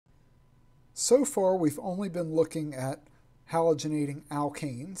So far, we've only been looking at halogenating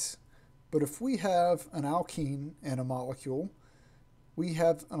alkanes, but if we have an alkene in a molecule, we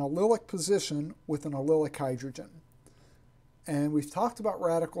have an allylic position with an allylic hydrogen. And we've talked about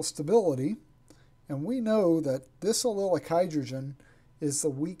radical stability, and we know that this allylic hydrogen is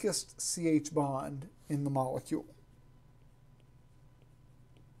the weakest CH bond in the molecule.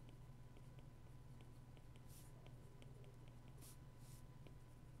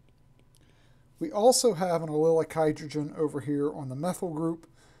 We also have an allylic hydrogen over here on the methyl group,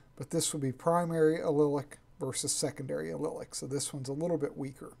 but this would be primary allylic versus secondary allylic, so this one's a little bit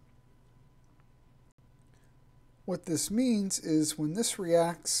weaker. What this means is when this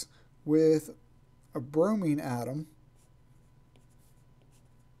reacts with a bromine atom,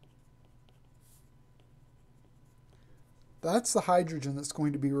 that's the hydrogen that's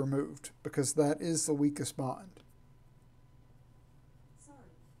going to be removed because that is the weakest bond.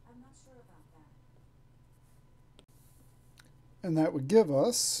 And that would give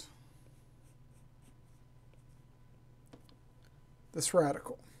us this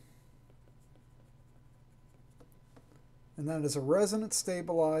radical. And that is a resonance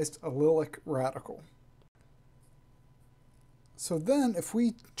stabilized allylic radical. So then if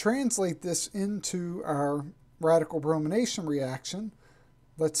we translate this into our radical bromination reaction,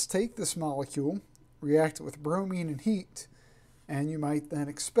 let's take this molecule, react it with bromine and heat, and you might then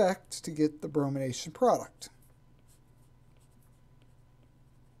expect to get the bromination product.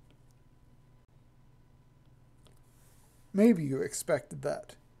 Maybe you expected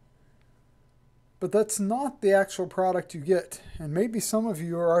that. But that's not the actual product you get, and maybe some of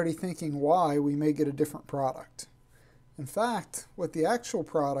you are already thinking why we may get a different product. In fact, what the actual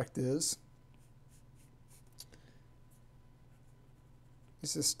product is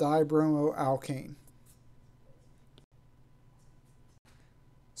this dibromoalkane.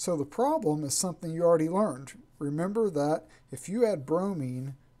 So the problem is something you already learned. Remember that if you add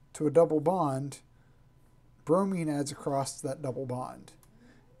bromine to a double bond, bromine adds across that double bond.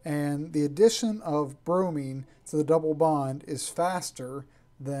 And the addition of bromine to the double bond is faster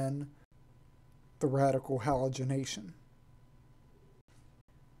than the radical halogenation.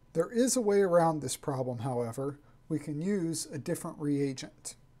 There is a way around this problem, however. We can use a different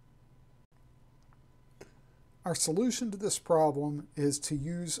reagent. Our solution to this problem is to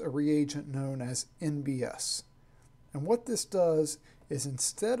use a reagent known as NBS. And what this does is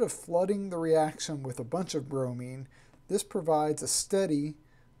instead of flooding the reaction with a bunch of bromine, this provides a steady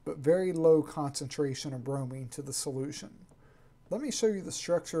but very low concentration of bromine to the solution. Let me show you the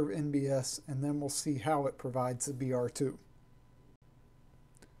structure of NBS and then we'll see how it provides the Br2.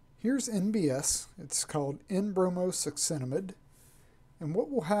 Here's NBS. It's called N-bromosuccinimide. And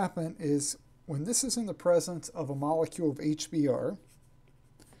what will happen is when this is in the presence of a molecule of HBr,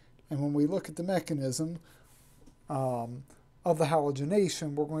 and when we look at the mechanism of the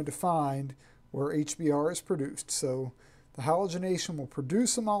halogenation, we're going to find where HBr is produced. So the halogenation will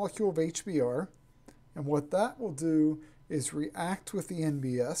produce a molecule of HBr, and what that will do is react with the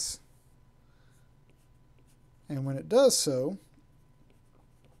NBS. And when it does so,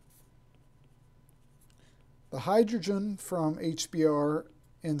 the hydrogen from HBr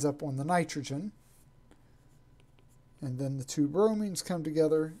ends up on the nitrogen, and then the two bromines come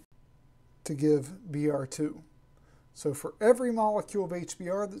together to give Br2. So for every molecule of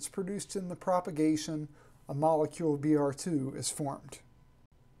HBr that's produced in the propagation, a molecule of Br2 is formed.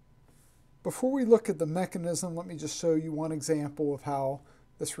 Before we look at the mechanism, let me just show you one example of how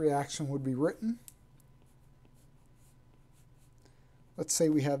this reaction would be written. Let's say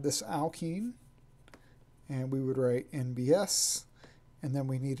we have this alkene, and we would write NBS, and then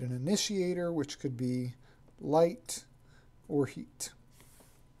we need an initiator, which could be light or heat.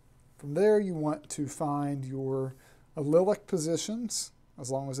 From there, you want to find your allylic positions, as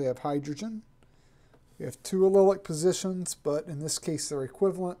long as they have hydrogen. We have two allylic positions, but in this case they're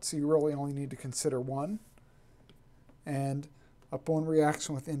equivalent, so you really only need to consider one. And upon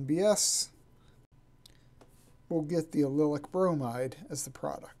reaction with NBS, we'll get the allylic bromide as the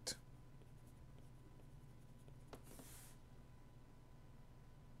product.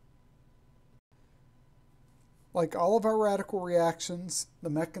 Like all of our radical reactions, the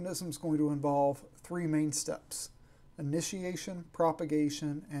mechanism is going to involve three main steps: initiation,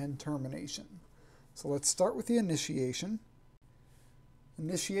 propagation, and termination. So let's start with the initiation.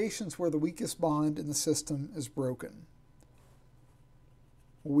 Initiation is where the weakest bond in the system is broken.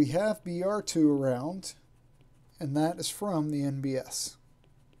 We have Br2 around, and that is from the NBS.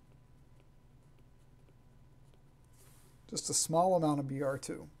 Just a small amount of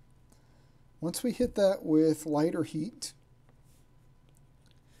Br2. Once we hit that with light or heat,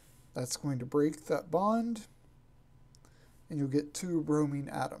 That's going to break that bond, and you'll get 2 bromine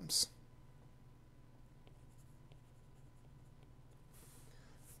atoms.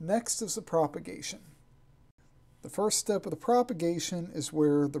 Next is the propagation. The first step of the propagation is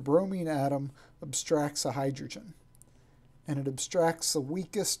where the bromine atom abstracts a hydrogen, and it abstracts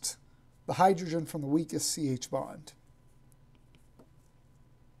the hydrogen from the weakest CH bond.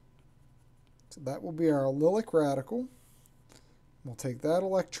 So that will be our allylic radical. We'll take that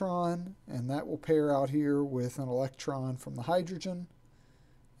electron, and that will pair out here with an electron from the hydrogen,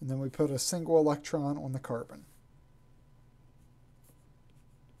 and then we put a single electron on the carbon.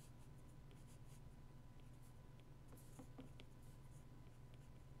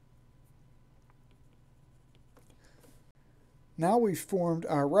 Now we've formed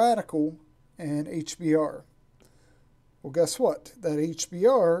our radical and HBr. Well, guess what? That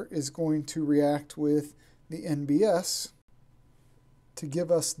HBr is going to react with the NBS to give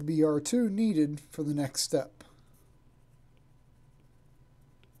us the Br2 needed for the next step.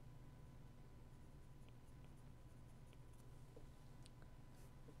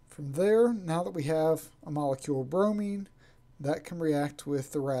 From there, now that we have a molecule of bromine, that can react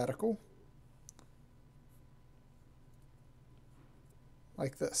with the radical,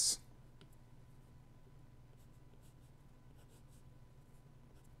 like this.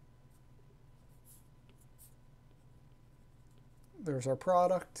 There's our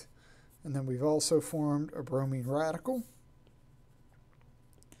product, and then we've also formed a bromine radical.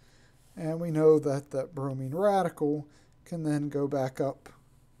 And we know that that bromine radical can then go back up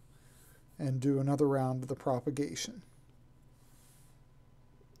and do another round of the propagation.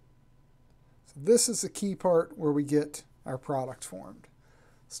 So this is the key part where we get our product formed.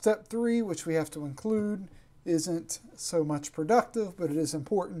 Step 3, which we have to include, isn't so much productive, but it is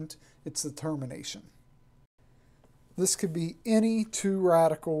important. It's the termination. This could be any 2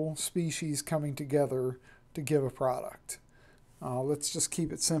 radical species coming together to give a product. Let's just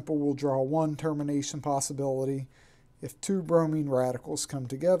keep it simple. We'll draw 1 termination possibility. If 2 bromine radicals come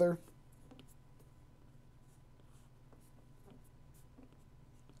together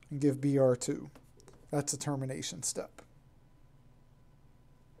and give Br2, that's a termination step.